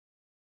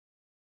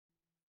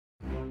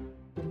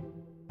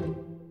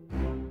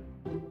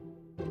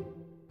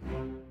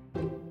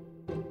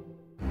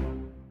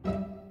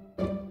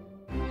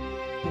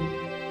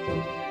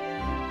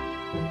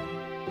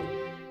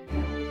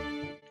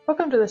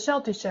Welcome to the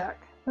Shelty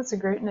Shack. That's a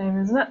great name,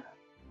 isn't it?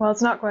 Well,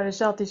 it's not quite a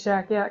Shelty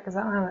Shack yet because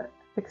I don't have it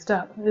fixed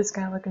up. It is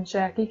kind of looking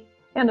shacky.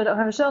 And I don't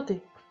have a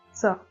Shelty.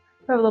 So,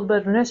 we have a little bit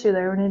of an issue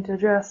there we need to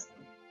address.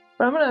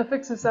 But I'm going to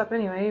fix this up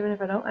anyway, even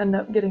if I don't end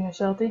up getting a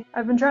Shelty.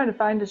 I've been trying to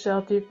find a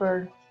Shelty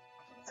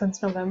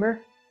since November.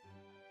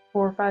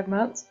 4 or 5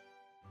 months.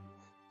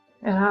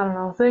 And I don't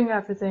know, thing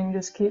after thing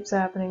just keeps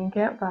happening and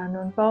can't find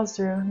one, falls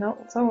through.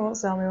 Nope, someone won't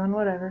sell me one,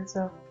 whatever.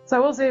 So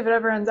we'll see if it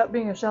ever ends up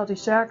being a Shelty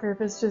Shack or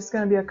if it's just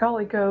going to be a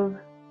Collie Cove.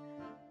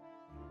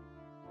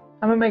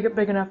 I'm going to make it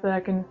big enough that I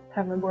can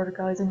have my border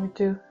collies in here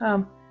too.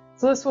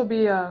 So this will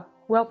be a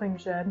whelping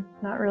shed,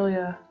 not really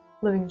a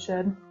living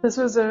shed. This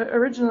was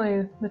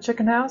originally the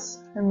chicken house,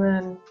 and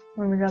then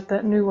when we got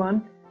that new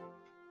one,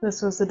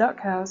 this was the duck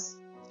house.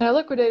 And I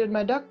liquidated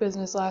my duck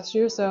business last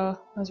year, so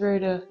I was ready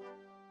to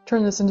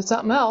turn this into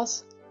something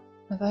else.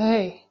 I thought,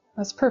 hey,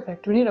 that's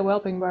perfect. We need a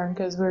whelping barn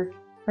because right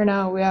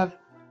now we have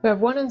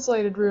one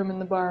insulated room in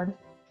the barn,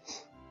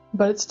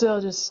 but it's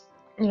still just,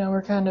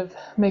 we're kind of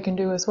making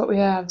do with what we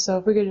have. So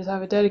if we could just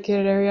have a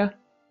dedicated area,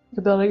 we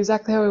could build it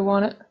exactly how we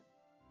want it.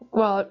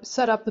 Well,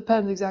 set up the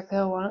pens exactly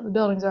how we want it. The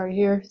building's already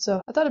here,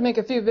 so I thought I'd make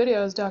a few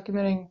videos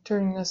documenting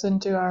turning this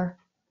into our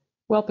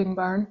whelping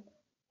barn.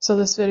 So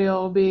this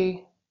video will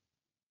be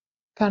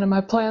kind of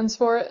my plans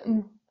for it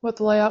and what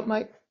the layout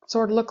might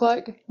sort of look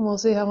like, and we'll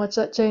see how much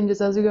that changes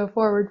as we go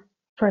forward.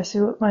 Try to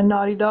see what my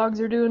naughty dogs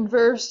are doing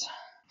first.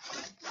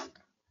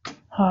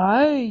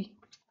 Hi!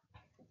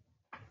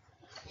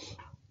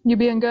 You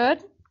being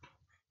good?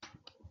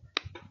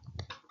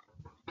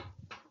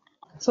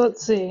 So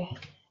let's see.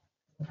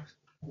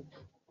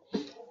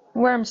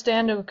 Where I'm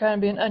standing would kind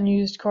of be an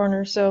unused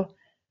corner, so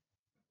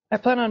I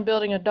plan on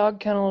building a dog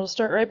kennel to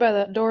start right by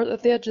that door,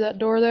 at the edge of that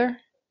door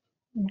there,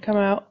 and come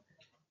out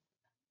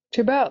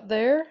to about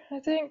there, I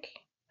think.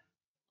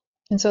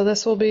 And so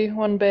this will be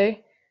one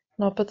bay,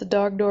 and I'll put the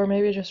dog door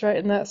maybe just right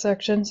in that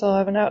section, so I'll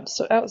have an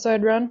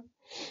outside run.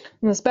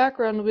 And this back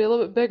run will be a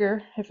little bit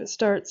bigger if it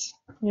starts,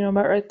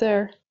 about right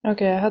there.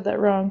 Okay, I had that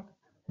wrong.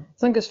 I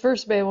think this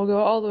first bay will go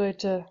all the way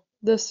to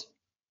this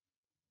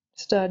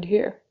stud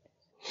here.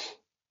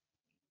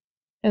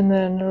 And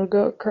then it'll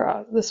go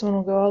across. This one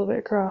will go all the way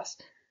across.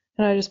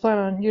 And I just plan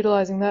on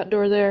utilizing that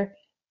door there.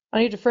 I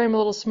need to frame a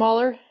little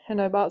smaller, and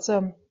I bought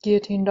some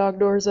guillotine dog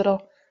doors that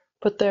I'll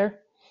put there.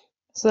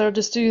 So I'll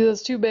just do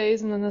those 2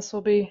 bays, and then this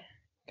will be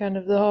kind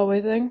of the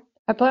hallway thing.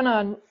 I plan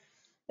on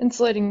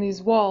insulating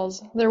these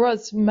walls. There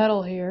was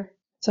metal here,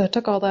 so I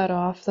took all that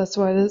off. That's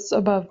why this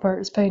above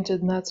part is painted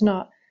and that's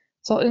not.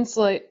 So I'll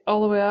insulate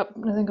all the way up.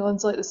 I think I'll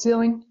insulate the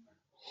ceiling,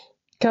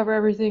 cover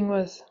everything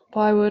with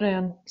plywood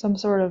and some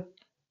sort of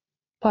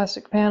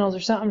plastic panels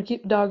or something to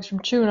keep the dogs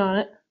from chewing on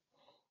it.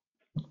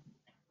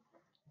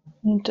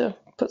 Need to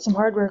put some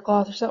hardware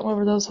cloth or something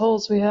over those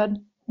holes we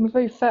had. Move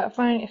your fat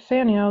fanny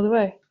out of the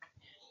way.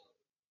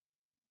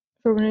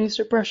 We're going to use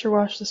to pressure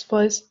wash this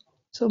place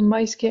so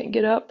mice can't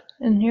get up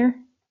in here.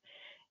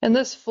 And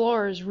this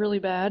floor is really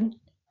bad.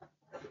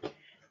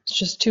 It's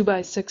just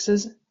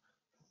 2x6s.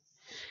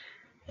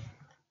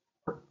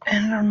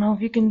 And I don't know if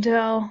you can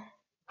tell,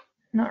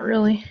 not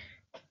really,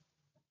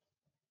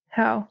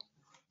 how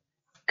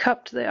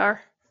cupped they are.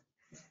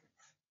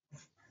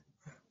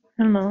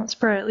 I don't know, it's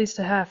probably at least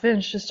a ½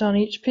 inch just on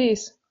each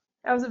piece.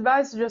 I was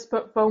advised to just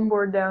put foam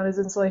board down as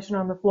insulation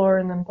on the floor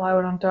and then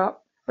plywood on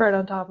top, right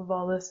on top of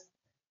all this.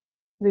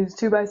 These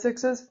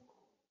 2x6s.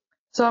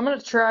 So I'm going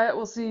to try it.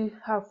 We'll see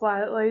how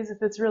flat it lays.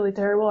 If it's really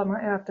terrible, I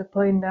might have to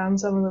plane down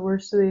some of the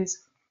worst of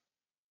these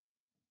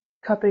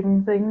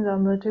cupping things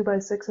on the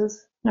 2x6s.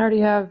 I already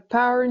have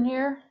power in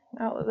here,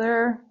 outlet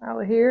there,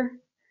 outlet here,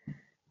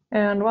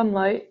 and one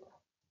light.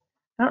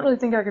 I don't really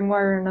think I can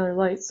wire another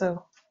light,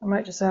 so I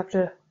might just have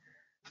to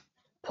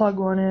plug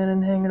one in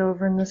and hang it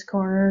over in this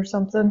corner or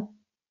something.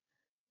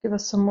 Give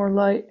us some more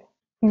light.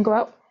 And go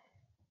out.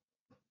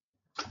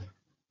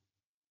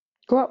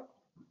 Go out.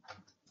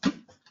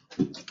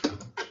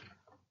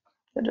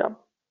 Good job.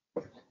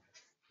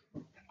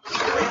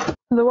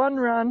 The one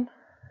run,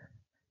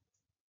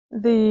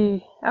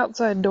 the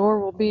outside door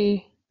will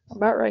be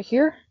about right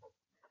here.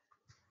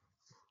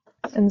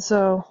 And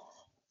so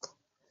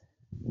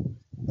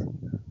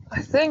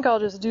I think I'll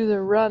just do the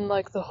run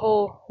like the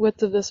whole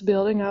width of this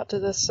building out to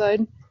this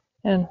side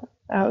and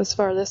out as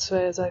far this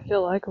way as I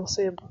feel like. We'll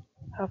see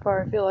how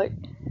far I feel like.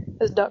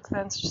 This duck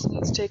fence just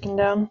needs taken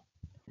down.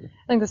 I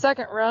think the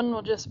second run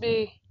will just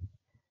be,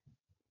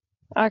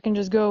 I can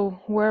just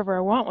go wherever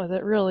I want with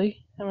it,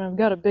 really. I mean, I've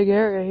got a big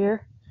area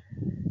here.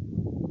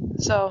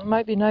 So it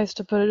might be nice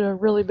to put a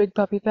really big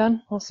puppy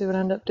pen. We'll see what I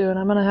end up doing.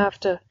 I'm going to have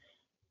to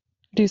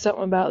do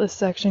something about this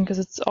section because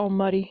it's all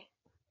muddy.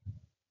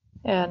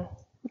 And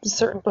there's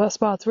certain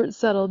spots where it's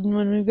settled, and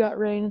when we've got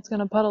rain, it's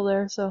going to puddle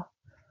there. So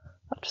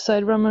I'll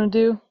decide what I'm going to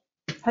do.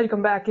 I had to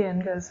come back in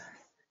because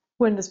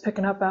wind is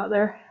picking up out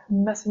there,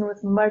 messing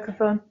with the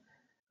microphone.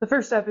 The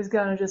first step is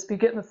going to just be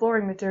getting the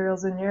flooring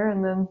materials in here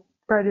and then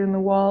probably doing the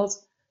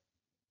walls.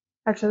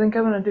 Actually, I think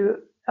I'm going to do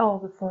all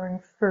the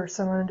flooring first.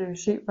 I'm going to do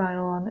sheet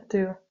vinyl on it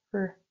too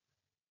for,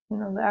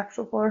 the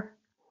actual floor.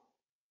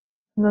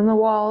 and then the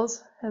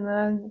walls, and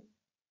then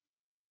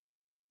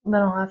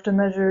I'll have to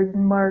measure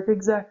and mark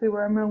exactly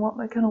where I'm going to want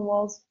my kennel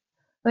walls.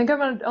 I think I'm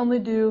going to only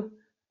do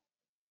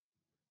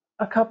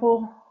a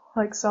couple,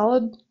 like,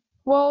 solid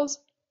walls.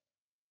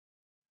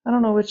 I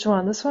don't know which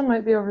one. This one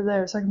might be over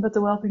there, so I can put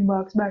the whelping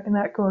box back in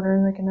that corner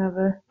and they can have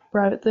a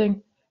private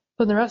thing.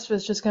 But the rest of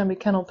it's just going to be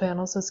kennel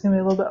panels, so it's going to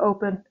be a little bit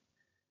open.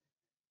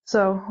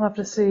 So I'll have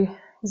to see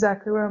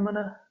exactly where I'm going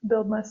to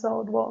build my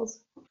solid walls.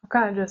 I'll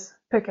kind of just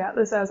pick at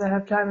this as I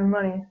have time and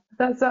money. If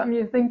that's something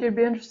you think you'd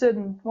be interested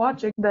in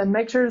watching, then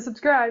make sure to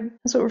subscribe.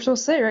 That's what we're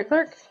supposed to say, right,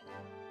 Clark?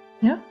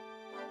 Yeah?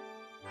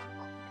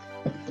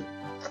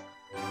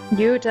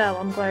 You tell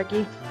them,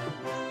 Clarky.